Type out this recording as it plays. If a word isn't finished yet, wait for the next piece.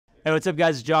Hey, what's up,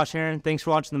 guys? It's Josh Aaron. Thanks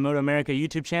for watching the MotoAmerica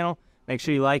YouTube channel. Make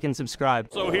sure you like and subscribe.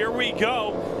 So here we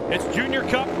go. It's Junior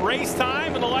Cup race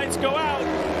time, and the lights go out.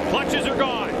 Clutches are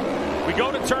gone. We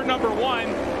go to turn number 1.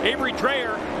 Avery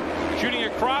Dreyer shooting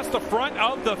across the front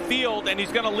of the field, and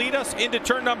he's going to lead us into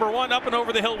turn number 1. Up and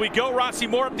over the hill we go. Rossi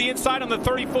Moore up the inside on the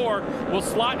 34 will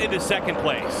slot into second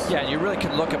place. Yeah, and you really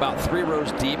can look about 3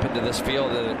 rows deep into this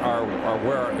field and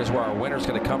where our winner's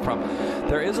going to come from.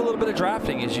 There is a little bit of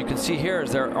drafting, as you can see here,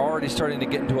 as they're already starting to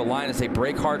get into a line as they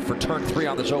brake hard for turn 3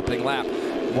 on this opening lap.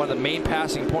 One of the main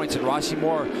passing points, and Rossi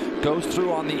Moore goes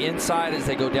through on the inside as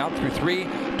they go down through 3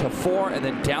 to 4 and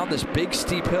then down this big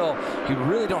steep hill. You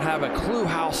really don't have a clue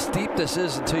how steep this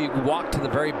is until you walk to the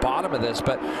very bottom of this,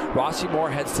 but Rossi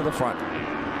Moore heads to the front.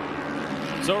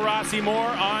 So Rossi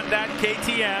Moore on that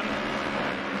KTM.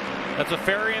 That's a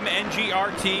Farium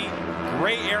NGRT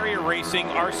Gray Area Racing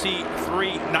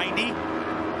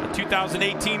RC390, the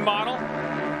 2018 model.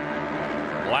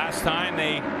 Last time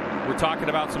they we're talking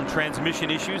about some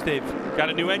transmission issues. They've got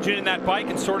a new engine in that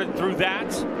bike and sorted through that.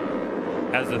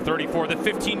 As the 34, the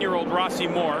 15-year-old Rossi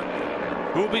Moore,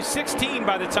 who will be 16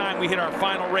 by the time we hit our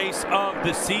final race of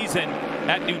the season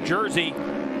at New Jersey.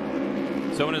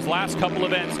 So in his last couple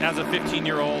events as a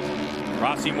 15-year-old,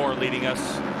 Rossi Moore leading us.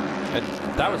 And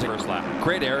that was a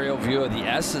great aerial view of the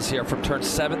S's here from turn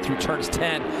 7 through turns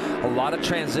 10. A lot of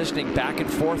transitioning back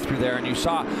and forth through there. And you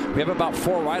saw we have about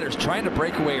 4 riders trying to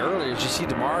break away early. As you see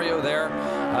DeMario there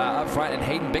up front and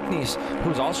Hayden Bickney's,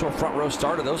 who's also a front row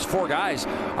starter. Those 4 guys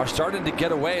are starting to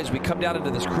get away as we come down into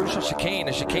this crucial chicane.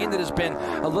 A chicane that has been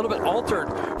a little bit altered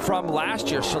from last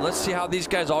year. So let's see how these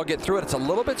guys all get through it. It's a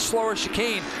little bit slower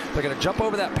chicane. They're going to jump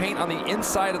over that paint on the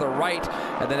inside of the right.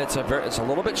 And then it's a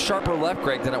little bit sharper left,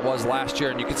 Greg, than it was last year.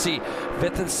 And you can see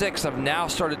 5th and 6th have now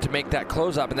started to make that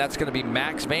close up, and that's going to be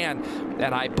Max Van,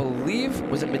 and I believe,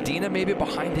 was it Medina maybe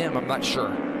behind him? I'm not sure.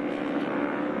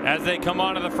 As they come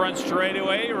onto the front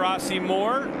straightaway, Rossi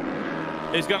Moore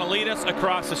is going to lead us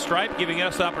across the stripe, giving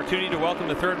us the opportunity to welcome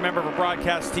the 3rd member of our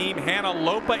broadcast team, Hannah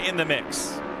Lopa, in the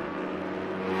mix.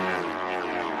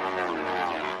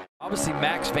 Obviously,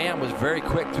 Max Van was very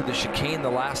quick through the chicane the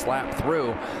last lap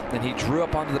through. Then he drew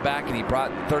up onto the back and he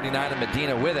brought 39 and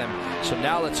Medina with him. So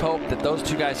now let's hope that those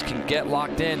 2 guys can get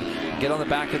locked in, get on the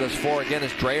back of those 4 again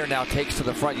as Dreyer now takes to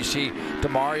the front. You see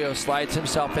DeMario slides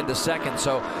himself into 2nd.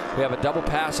 So we have a double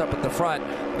pass up at the front.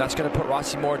 That's going to put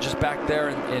Rossi Moore just back there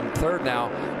in 3rd now.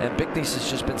 And Bickney's has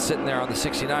just been sitting there on the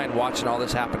 69 watching all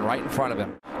this happen right in front of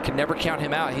him. Can never count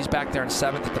him out. He's back there in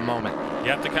 7th at the moment.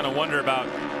 You have to kind of wonder about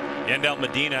Yandel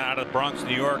Medina out of the Bronx,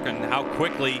 New York, and how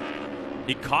quickly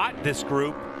he caught this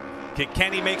group.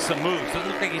 Can he make some moves?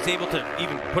 Doesn't look like he's able to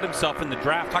even put himself in the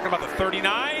draft. Talking about the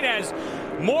 39 as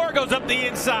Moore goes up the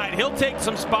inside. He'll take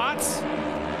some spots,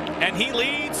 and he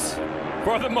leads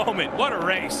for the moment. What a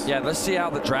race. Yeah, let's see how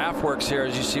the draft works here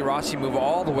as you see Rossi move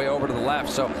all the way over to the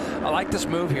left. So I like this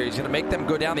move here. He's going to make them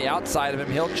go down the outside of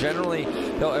him. He'll gradually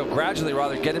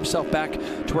get himself back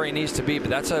to where he needs to be. But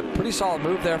that's a pretty solid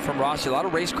move there from Rossi. A lot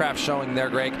of racecraft showing there,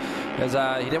 Greg, as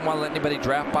he didn't want to let anybody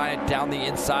draft by down the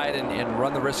inside and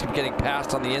run the risk of getting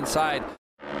passed on the inside.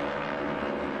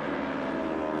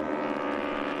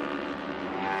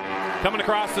 Coming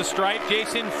across the stripe,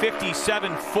 Jason,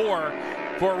 57-4.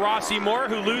 for Rossi Moore,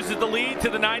 who loses the lead to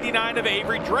the 99 of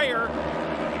Avery Dreyer.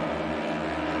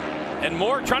 And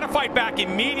Moore trying to fight back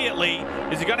immediately.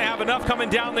 Is he going to have enough coming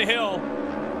down the hill?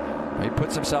 He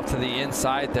puts himself to the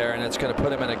inside there, and it's going to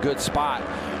put him in a good spot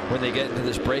when they get into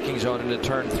this braking zone into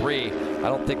turn 3. I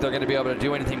don't think they're going to be able to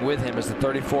do anything with him as the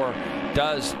 34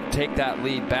 does take that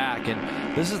lead back.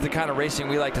 And this is the kind of racing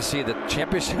we like to see. The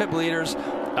championship leaders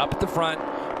up at the front,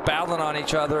 battling on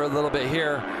each other a little bit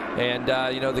here.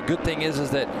 And you know, the good thing is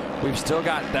that we've still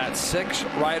got that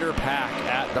 6-rider pack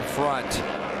at the front.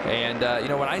 And you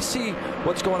know, when I see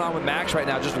what's going on with Max right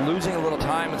now, just losing a little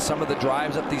time in some of the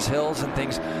drives up these hills and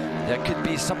things, that could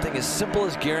be something as simple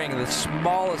as gearing. The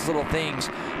smallest little things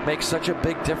make such a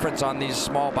big difference on these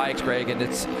small bikes, Greg. And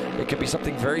it could be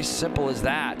something very simple as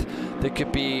that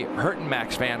could be hurting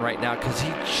Max Van right now, because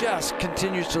he just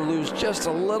continues to lose just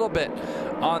a little bit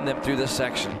on them through this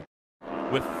section.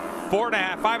 With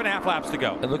 5.5 laps to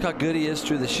go. And look how good he is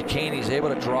through the chicane. He's able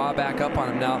to draw back up on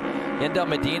him now. Yandel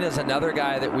Medina is another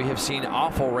guy that we have seen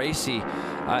awful racy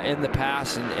in the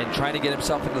past and trying to get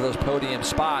himself into those podium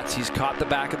spots. He's caught the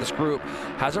back of this group.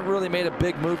 Hasn't really made a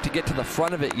big move to get to the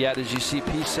front of it yet. As you see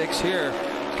P6 here,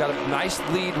 he's got a nice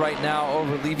lead right now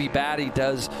over Levy Batty,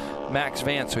 does Max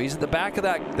Van. So he's at the back of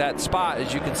that spot.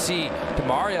 As you can see,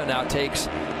 DeMario now takes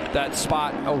that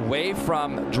spot away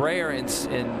from Dreyer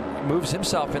and moves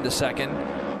himself into second.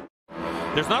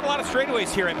 There's not a lot of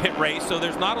straightaways here at Pit Race, so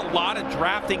there's not a lot of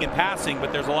drafting and passing,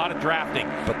 but there's a lot of drafting.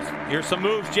 But here's some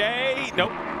moves, Jay.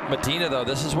 Nope. Medina, though,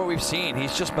 this is what we've seen.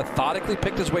 He's just methodically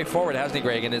picked his way forward, hasn't he,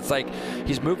 Greg? And it's like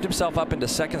he's moved himself up into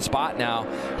second spot now.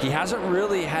 He hasn't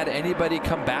really had anybody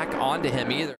come back onto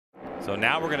him either. So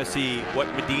now we're going to see what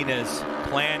Medina's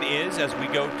plan is as we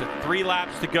go to 3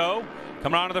 laps to go.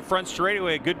 Coming onto the front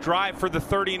straightaway, a good drive for the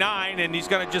 39, and he's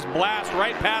going to just blast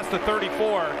right past the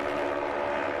 34.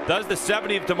 Does the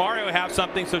 70 of DeMario have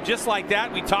something? So just like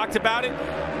that, we talked about it.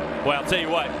 Well, I'll tell you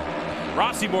what,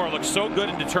 Rossi Moore looks so good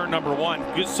into turn number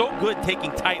 1. He's so good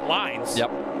taking tight lines. Yep.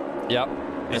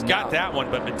 He's got that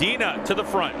one, but Medina to the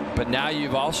front. But now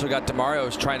you've also got DeMario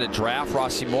who's trying to draft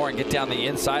Rossi Moore and get down the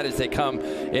inside as they come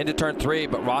into turn 3.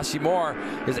 But Rossi Moore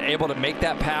is able to make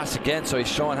that pass again, so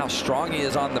he's showing how strong he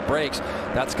is on the brakes.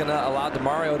 That's going to allow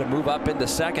DeMario to move up into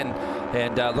second.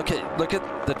 And look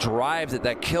at the drive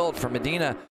that killed for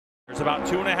Medina. There's about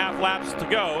 2.5 laps to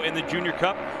go in the Junior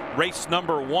Cup, race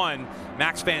number 1.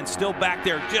 Max Van still back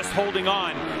there just holding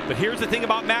on. But here's the thing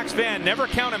about Max Van, never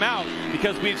count him out,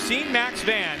 because we've seen Max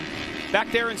Van back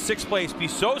there in 6th place be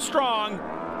so strong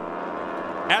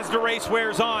as the race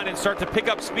wears on and start to pick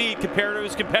up speed compared to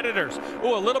his competitors.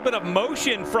 Oh, a little bit of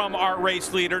motion from our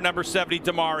race leader, number 70,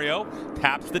 DeMario.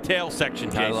 Taps the tail section,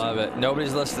 Jason. I love it.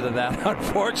 Nobody's listed in that,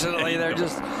 unfortunately.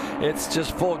 It's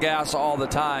just full gas all the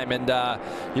time. And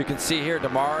you can see here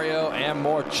DeMario and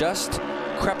Moore just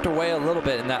crept away a little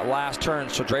bit in that last turn.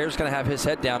 So Dreyer's going to have his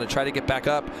head down and try to get back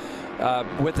up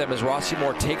with them as Rossi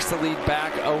Moore takes the lead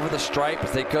back over the stripe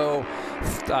as they go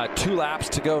 2 laps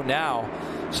to go now.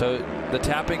 So the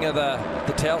tapping of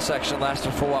the tail section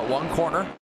lasted for what, 1 corner?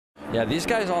 Yeah, these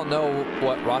guys all know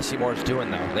what Rossi Moore's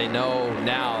doing, though. They know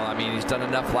now. I mean, he's done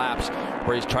enough laps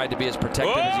where he's tried to be as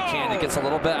protected as he can. He gets a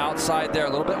little bit outside there, a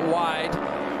little bit wide.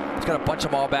 He's going to bunch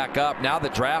them all back up. Now the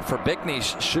draft for Bickney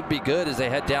should be good as they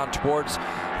head down towards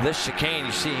this chicane.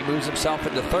 You see he moves himself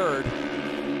into 3rd.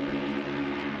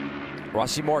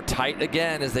 Rossi Moore tight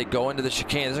again as they go into the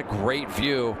chicane. This is a great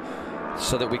view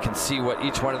so that we can see what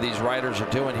each one of these riders are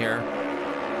doing here.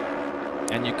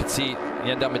 And you can see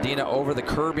Yenda Medina over the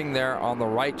curbing there on the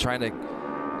right, trying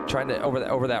to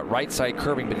over that right side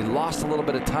curbing, but he lost a little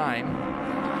bit of time.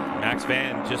 Max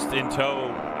Van just in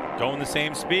tow, going the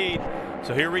same speed.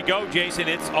 So here we go, Jason.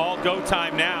 It's all go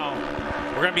time now.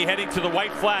 We're going to be heading to the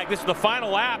white flag. This is the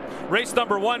final lap, race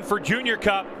number 1 for Junior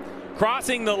Cup.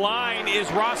 Crossing the line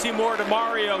is Rossi Moore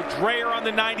DeMario, Dreyer on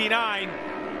the 99.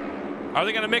 Are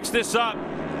they going to mix this up?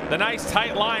 The nice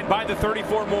tight line by the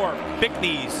 34 Moore.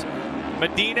 Bickney's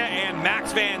Medina and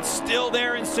Max Van still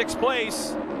there in 6th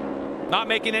place. Not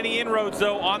making any inroads,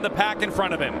 though, on the pack in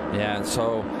front of him. Yeah, and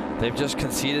so they've just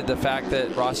conceded the fact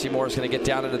that Rossi Moore is going to get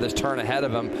down into this turn ahead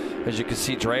of him. As you can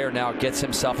see, Dreyer now gets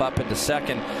himself up into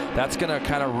 2nd. That's going to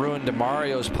kind of ruin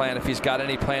DeMario's plan if he's got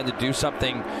any plan to do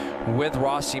something with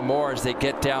Rossi Moore as they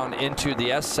get down into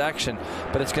the S section.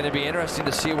 But it's going to be interesting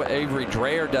to see what Avery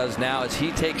Dreyer does now as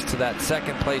he takes to that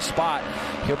 2nd place spot.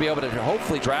 He'll be able to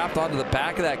hopefully draft onto the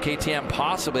back of that KTM,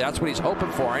 possibly. That's what he's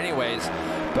hoping for anyways.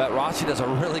 But Rossi does a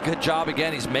really good job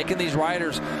again. He's making these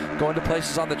riders go into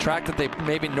places on the track that they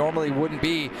maybe normally wouldn't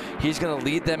be. He's going to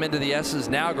lead them into the S's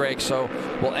now, Greg. So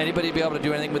will anybody be able to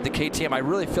do anything with the KTM? I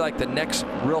really feel like the next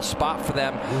real spot for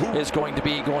them is going to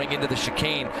be going into the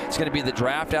chicane. It's going to be the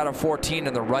draft out of 14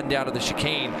 and the run down to the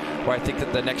chicane, where I think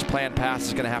that the next planned pass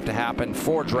is going to have to happen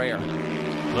for Dreyer.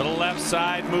 Little left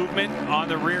side movement on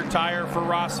the rear tire for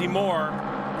Rossi Moore.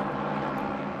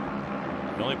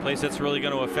 The only place that's really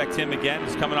going to affect him again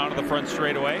is coming onto the front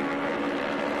straightaway.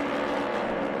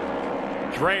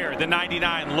 Dreyer, the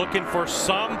 99, looking for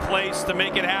some place to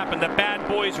make it happen. The Bad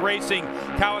Boys Racing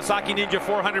Kawasaki Ninja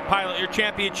 400 pilot, your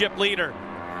championship leader.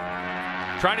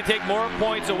 Trying to take more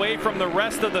points away from the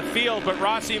rest of the field, but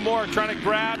Rossi Moore trying to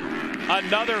grab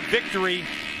another victory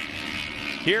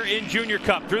here in Junior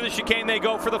Cup. Through the chicane they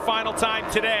go for the final time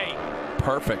today.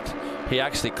 Perfect. He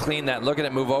actually cleaned that. Look at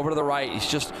it move over to the right. He's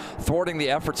just thwarting the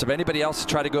efforts of anybody else to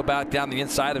try to go back down the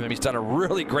inside of him. He's done a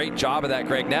really great job of that,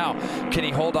 Greg. Now, can he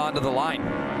hold on to the line?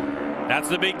 That's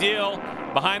the big deal.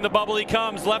 Behind the bubble he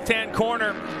comes, left-hand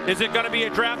corner. Is it going to be a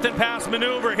draft and pass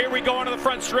maneuver? Here we go onto the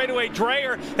front straightaway.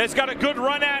 Dreyer has got a good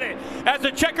run at it. As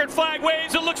the checkered flag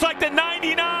waves, it looks like the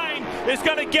 99 is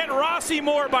going to get Rossi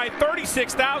Moore by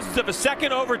 36 thousandths of a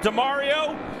second over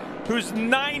DeMario, who's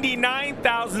 99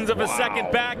 thousandths of a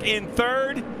second back in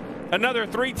 3rd. Another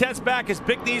 3 tenths back is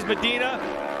Bickney's Medina.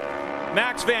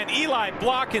 Max Van Eli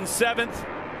Block in 7th.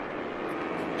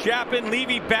 Chapin,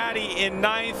 Levy Batty in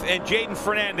 9th, and Jaden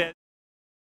Fernandez.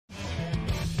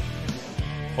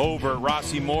 Over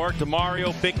Rossi Moore,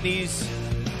 DeMario, Bickney's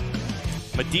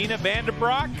Medina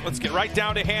Vanderbroek. Let's get right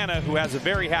down to Hannah, who has a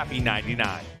very happy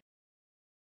 99.